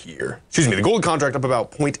see here. The gold contract up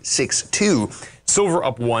about 0.62. Silver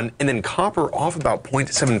up 1, and then copper off about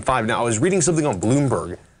 0.75. Now, I was reading something on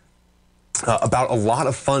Bloomberg about a lot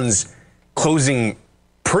of funds closing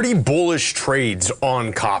pretty bullish trades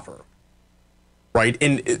on copper, right?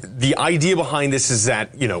 And the idea behind this is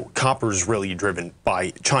that, copper is really driven by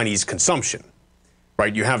Chinese consumption,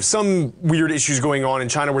 right? You have some weird issues going on in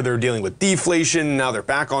China where they're dealing with deflation. Now they're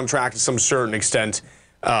back on track to some certain extent.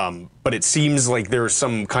 But it seems like there's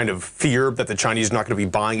some kind of fear that the Chinese are not going to be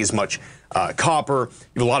buying as much copper.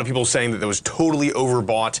 You have a lot of people saying that was totally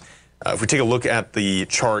overbought. If we take a look at the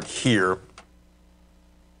chart here,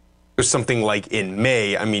 there's something like in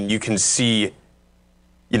May. I mean, you can see,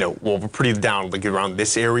 we're pretty down, like around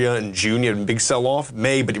this area. In June, you had a big sell-off.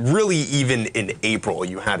 May, but really even in April,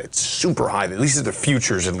 you had it super high, at least at the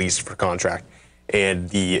futures, at least for contract. And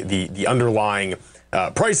the underlying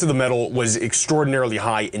price of the metal was extraordinarily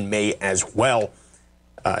high in May as well.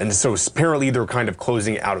 And so apparently they're kind of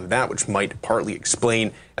closing out of that, which might partly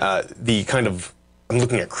explain the kind of, I'm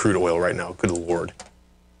looking at crude oil right now, good Lord.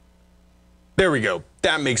 There we go.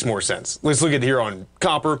 That makes more sense. Let's look at here on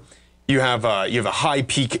copper. You have a high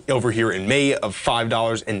peak over here in May of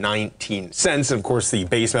 $5.19. And of course, the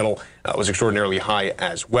base metal was extraordinarily high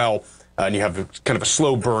as well. And you have kind of a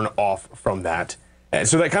slow burn off from that. And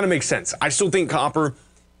so that kind of makes sense. I still think copper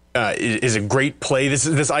is a great play.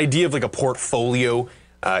 This idea of like a portfolio,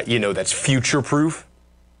 that's future-proof.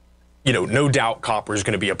 No doubt copper is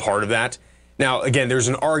going to be a part of that. Now, again, there's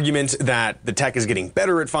an argument that the tech is getting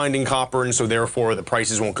better at finding copper, and so therefore the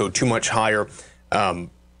prices won't go too much higher. But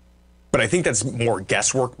I think that's more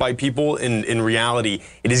guesswork by people. In reality,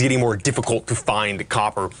 it is getting more difficult to find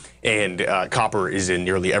copper, and copper is in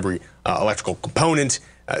nearly every electrical component.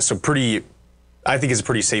 I think it's a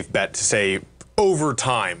pretty safe bet to say over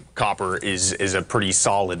time, copper is a pretty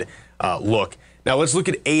solid look. Now let's look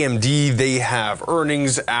at AMD. They have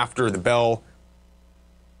earnings after the bell.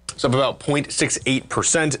 It's up about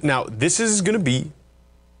 0.68%. Now this is going to be,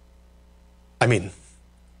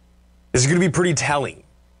 pretty telling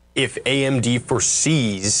if AMD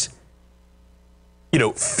foresees,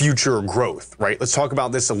 future growth, right? Let's talk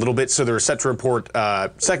about this a little bit. So they're set to report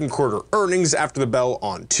second quarter earnings after the bell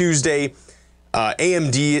on Tuesday.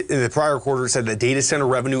 AMD in the prior quarter said the data center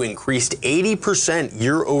revenue increased 80%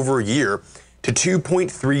 year over year to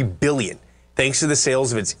 $2.3 billion, thanks to the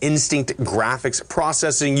sales of its Instinct graphics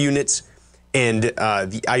processing units and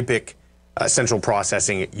the IPIC central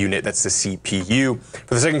processing unit, that's the CPU.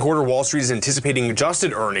 For the second quarter, Wall Street is anticipating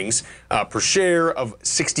adjusted earnings per share of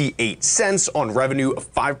 68 cents on revenue of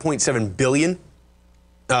 $5.7 billion.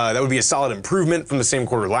 That would be a solid improvement from the same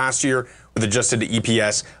quarter last year, with adjusted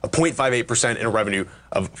EPS of 0.58% and a revenue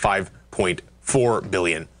of $5.4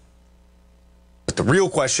 billion. But the real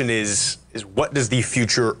question is what does the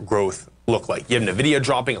future growth look like? You have NVIDIA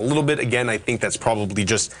dropping a little bit. Again, I think that's probably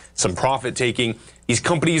just some profit taking. These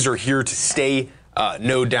companies are here to stay,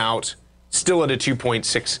 no doubt, still at a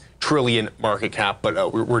 2.6 trillion market cap,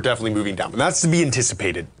 but we're definitely moving down. And that's to be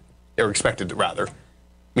anticipated, or expected rather. I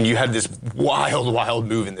mean, you had this wild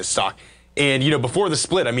move in this stock. And, before the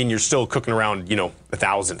split, I mean, you're still cooking around,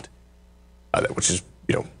 1,000, which is,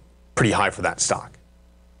 pretty high for that stock.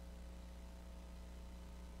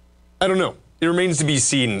 I don't know. It remains to be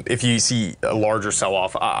seen if you see a larger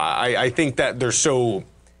sell-off. I think that they're so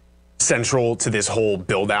central to this whole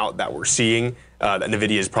build-out that we're seeing that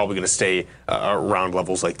NVIDIA is probably going to stay around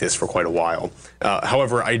levels like this for quite a while.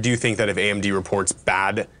 However, I do think that if AMD reports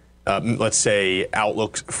bad, let's say,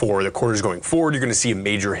 outlook for the quarters going forward, you're going to see a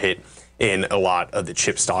major hit in a lot of the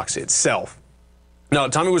chip stocks itself. Now,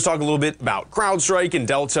 Tommy was talking a little bit about CrowdStrike and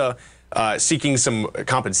Delta seeking some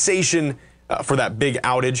compensation for that big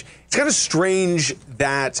outage. It's kind of strange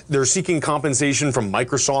that they're seeking compensation from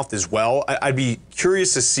Microsoft as well. I'd be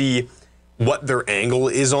curious to see what their angle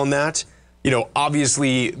is on that.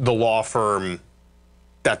 Obviously the law firm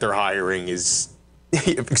that they're hiring is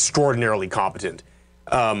extraordinarily competent.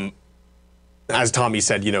 As Tommy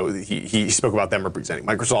said, he spoke about them representing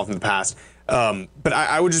Microsoft in the past. But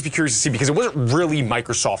I would just be curious to see, because it wasn't really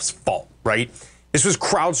Microsoft's fault, right? This was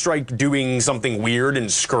CrowdStrike doing something weird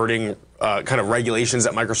and skirting kind of regulations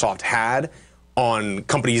that Microsoft had on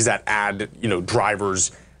companies that add,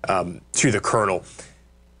 drivers to the kernel.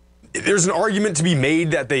 There's an argument to be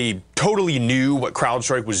made that they totally knew what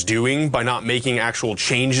CrowdStrike was doing by not making actual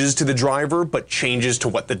changes to the driver, but changes to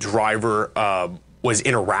what the driver was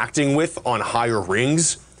interacting with on higher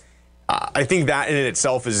rings. I think that in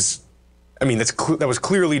itself is, that was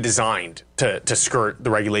clearly designed to skirt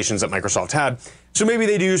the regulations that Microsoft had. So maybe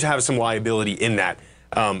they do have some liability in that.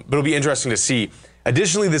 But it'll be interesting to see.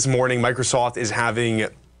 Additionally, this morning, Microsoft is having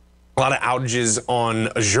a lot of outages on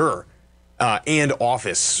Azure and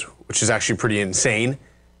Office, which is actually pretty insane.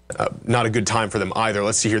 Not a good time for them either.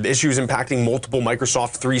 Let's see here. The issue is impacting multiple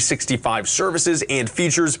Microsoft 365 services and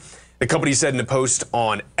features. The company said in a post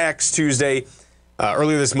on X Tuesday.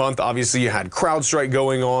 Earlier this month, obviously, you had CrowdStrike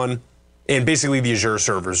going on, and basically the Azure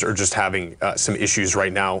servers are just having some issues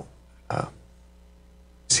right now.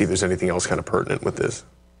 See if there's anything else kind of pertinent with this.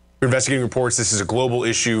 We're investigating reports. This is a global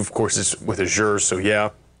issue. Of course, it's with Azure, so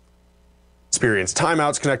yeah. Experience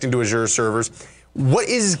timeouts connecting to Azure servers. What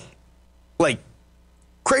is,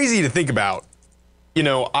 crazy to think about, one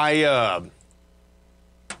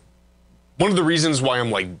of the reasons why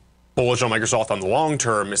I'm, bullish on Microsoft on the long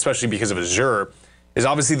term, especially because of Azure, is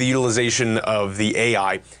obviously the utilization of the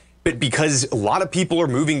AI, but because a lot of people are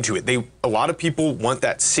moving to it. A lot of people want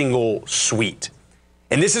that single suite.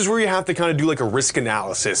 And this is where you have to kind of do a risk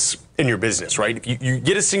analysis in your business, right? If you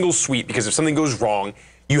get a single suite, because if something goes wrong,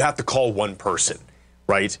 you have to call one person,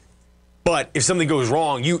 right? But if something goes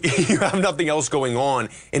wrong, you have nothing else going on,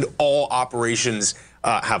 and all operations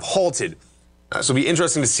have halted. So it'll be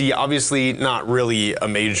interesting to see. Obviously, not really a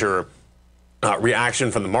major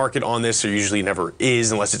reaction from the market on this. There usually never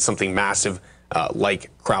is, unless it's something massive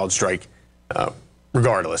like CrowdStrike.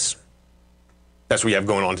 Regardless, that's what we have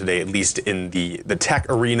going on today, at least in the tech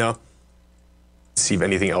arena. Let's see if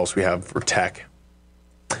anything else we have for tech.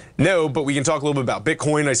 No, but we can talk a little bit about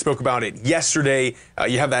Bitcoin. I spoke about it yesterday.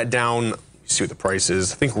 You have that down. See what the price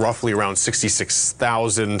is. I think roughly around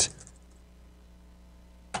 66,000.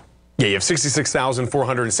 Yeah, you have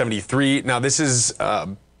 66,473. Now, this is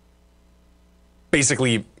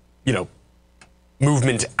basically,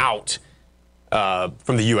 movement out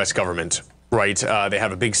from the U.S. government, right? They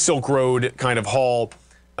have a big Silk Road kind of haul.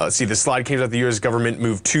 Let's see, the slide came out the U.S. government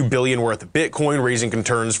moved $2 billion worth of Bitcoin, raising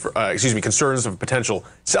concerns of potential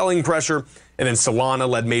selling pressure. And then Solana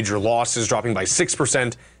led major losses, dropping by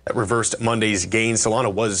 6%. That reversed Monday's gain.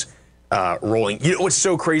 Solana was rolling. What's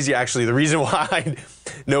so crazy, actually, the reason why I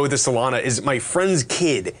know the Solana is my friend's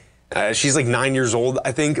kid. She's 9 years old,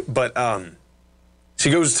 I think, but she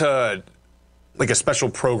goes to a special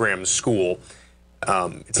program school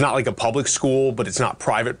It's not like a public school, but it's not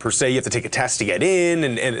private per se. You have to take a test to get in,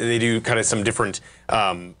 and they do kind of some different,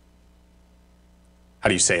 how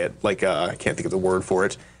do you say it? Like, I can't think of the word for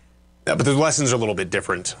it. But the lessons are a little bit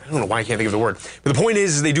different. I don't know why I can't think of the word. But the point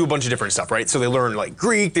is they do a bunch of different stuff, right? So they learn like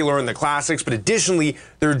Greek, they learn the classics, but additionally,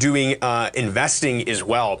 they're doing investing as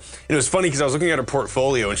well. And it was funny because I was looking at her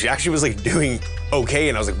portfolio and she actually was like doing okay.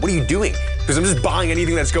 And I was like, what are you doing? Because I'm just buying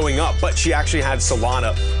anything that's going up. But she actually had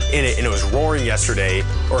Solana in it and it was roaring yesterday,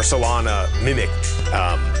 or Solana Mimic.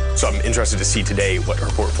 So I'm interested to see today what her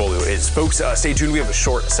portfolio is. Folks, stay tuned. We have a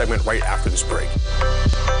short segment right after this break.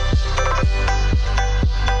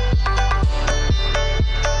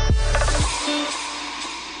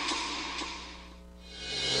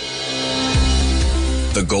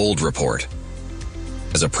 The Gold Report.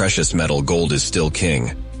 As a precious metal, gold is still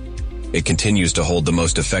king. It continues to hold the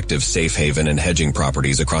most effective safe haven and hedging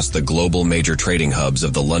properties across the global major trading hubs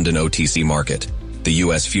of the London OTC market, the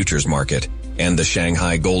U.S. futures market, and the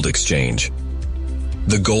Shanghai Gold Exchange.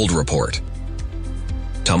 The Gold Report.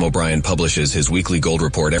 Tom O'Brien publishes his weekly gold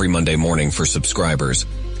report every Monday morning for subscribers,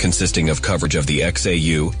 consisting of coverage of the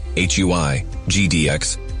XAU, HUI,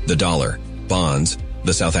 GDX, the dollar, bonds,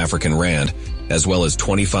 the South African rand, as well as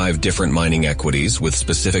 25 different mining equities with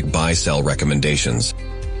specific buy-sell recommendations.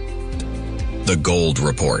 The Gold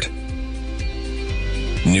Report.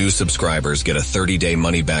 New subscribers get a 30-day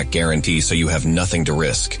money-back guarantee so you have nothing to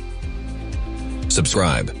risk.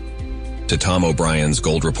 Subscribe to Tom O'Brien's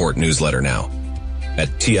Gold Report newsletter now at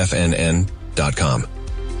TFNN.com.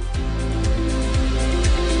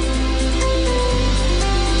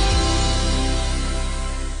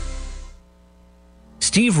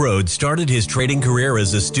 Steve Rhodes started his trading career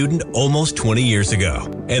as a student almost 20 years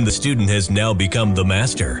ago, and the student has now become the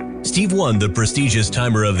master. Steve won the prestigious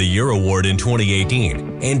Timer of the Year award in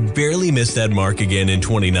 2018 and barely missed that mark again in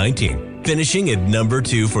 2019, finishing at number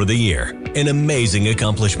 2 for the year. An amazing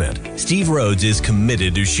accomplishment. Steve Rhodes is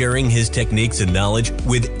committed to sharing his techniques and knowledge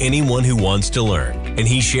with anyone who wants to learn, and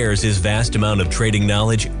he shares his vast amount of trading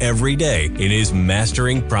knowledge every day in his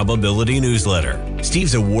Mastering Probability newsletter.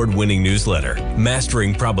 Steve's award-winning newsletter,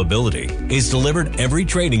 Mastering Probability, is delivered every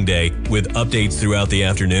trading day with updates throughout the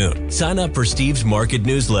afternoon. Sign up for Steve's market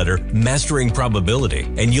newsletter, Mastering Probability,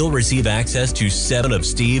 and you'll receive access to 7 of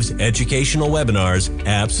Steve's educational webinars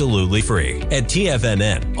absolutely free. At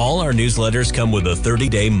TFNN, all our newsletters come with a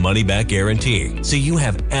 30-day money-back guarantee, so you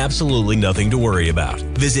have absolutely nothing to worry about.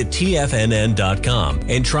 Visit TFNN.com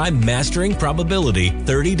and try Mastering Probability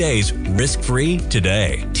 30 days risk-free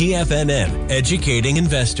today. TFNN, educating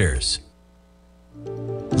investors.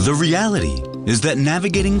 The reality is that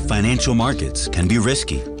navigating financial markets can be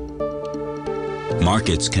risky.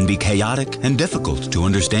 Markets can be chaotic and difficult to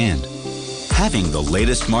understand. Having the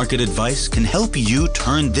latest market advice can help you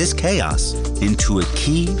turn this chaos into a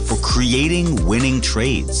key for creating winning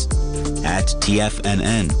trades. At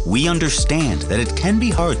TFNN, we understand that it can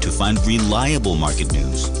be hard to find reliable market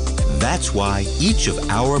news. That's why each of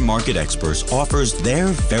our market experts offers their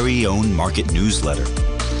very own market newsletter,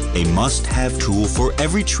 a must-have tool for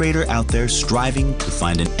every trader out there striving to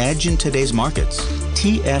find an edge in today's markets.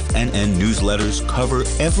 TFNN newsletters cover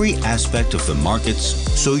every aspect of the markets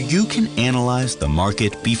so you can analyze the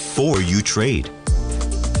market before you trade.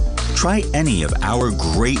 Try any of our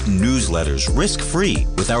great newsletters risk-free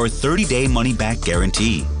with our 30-day money-back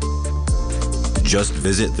guarantee. Just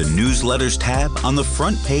visit the Newsletters tab on the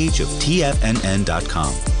front page of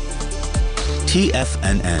TFNN.com.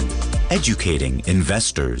 TFNN, educating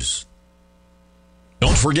investors.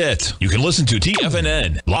 Don't forget, you can listen to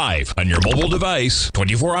TFNN live on your mobile device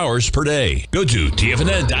 24 hours per day. Go to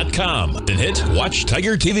TFNN.com, then hit Watch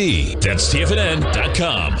Tiger TV. That's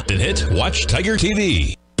TFNN.com, then hit Watch Tiger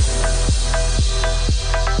TV.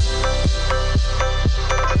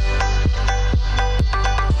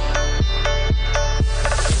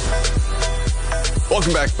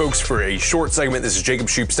 Welcome back, folks, for a short segment. This is Jacob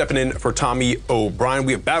Shoup stepping in for Tommy O'Brien.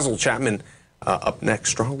 We have Basil Chapman up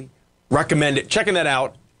next. Strongly recommend it. Checking that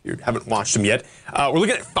out. If you haven't watched them yet. We're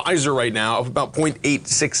looking at Pfizer right now, up about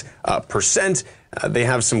 0.86%. They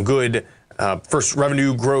have some good first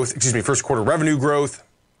quarter revenue growth.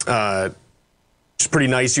 It's pretty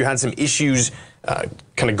nice. You had some issues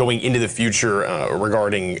kind of going into the future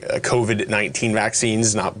regarding COVID-19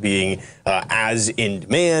 vaccines not being as in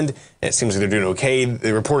demand. And it seems like they're doing okay.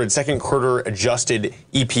 They reported second quarter adjusted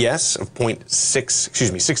EPS of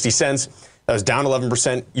 60 cents. That was down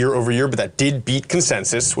 11% year over year, but that did beat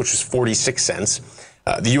consensus, which was 46 cents.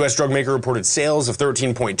 The U.S. drug maker reported sales of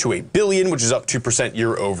 $13.28 billion, which is up 2%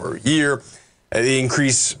 year over year. The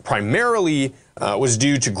increase primarily was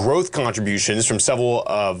due to growth contributions from several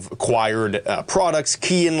of acquired products,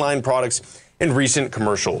 key inline products, and recent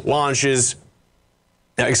commercial launches.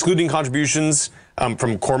 Now, excluding contributions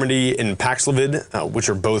from Cormedy and Paxlovid, which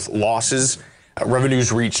are both losses,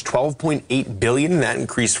 revenues reached $12.8 billion, and that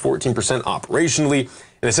increased 14% operationally.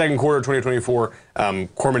 In the second quarter of 2024,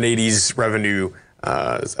 Cormedy's revenue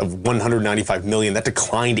of $195 million, that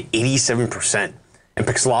declined 87%. And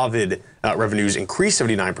Paxlovid revenues increased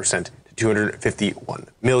 79% to $251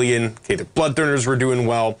 million. Okay, the blood thinners were doing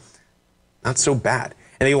well. Not so bad.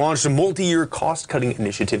 And they launched a multi-year cost-cutting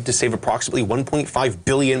initiative to save approximately $1.5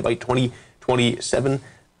 billion by 2027.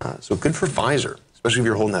 So good for Pfizer, especially if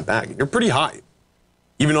you're holding that bag. You're pretty high,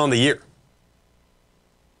 even on the year.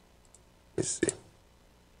 Let's see.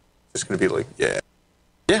 It's going to be like, yeah,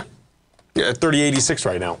 3086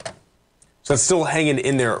 right now. So that's still hanging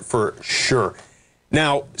in there for sure.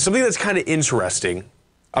 Now, something that's kind of interesting,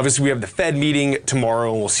 obviously we have the Fed meeting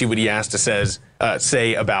tomorrow, and we'll see what he has to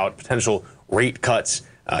say about potential rate cuts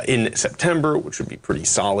in September, which would be pretty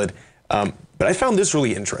solid. But I found this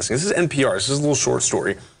really interesting. This is NPR. This is a little short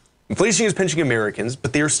story. Inflation is pinching Americans,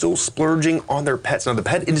 but they are still splurging on their pets. Now, the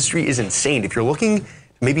pet industry is insane. If you're looking to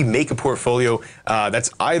maybe make a portfolio that's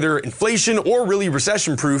either inflation or really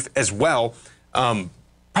recession-proof as well,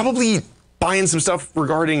 probably buying some stuff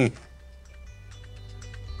regarding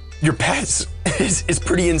your pets is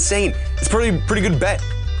pretty insane. It's pretty good bet.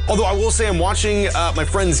 Although I will say I'm watching my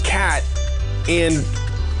friend's cat, and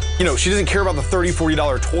you know, she doesn't care about the $30,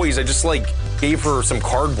 $40 toys. I just gave her some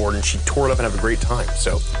cardboard and she tore it up and had a great time.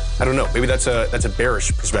 So I don't know. Maybe that's a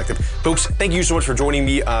bearish perspective. Folks, thank you so much for joining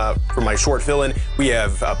me for my short fill-in. We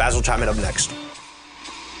have Basil Chapman up next.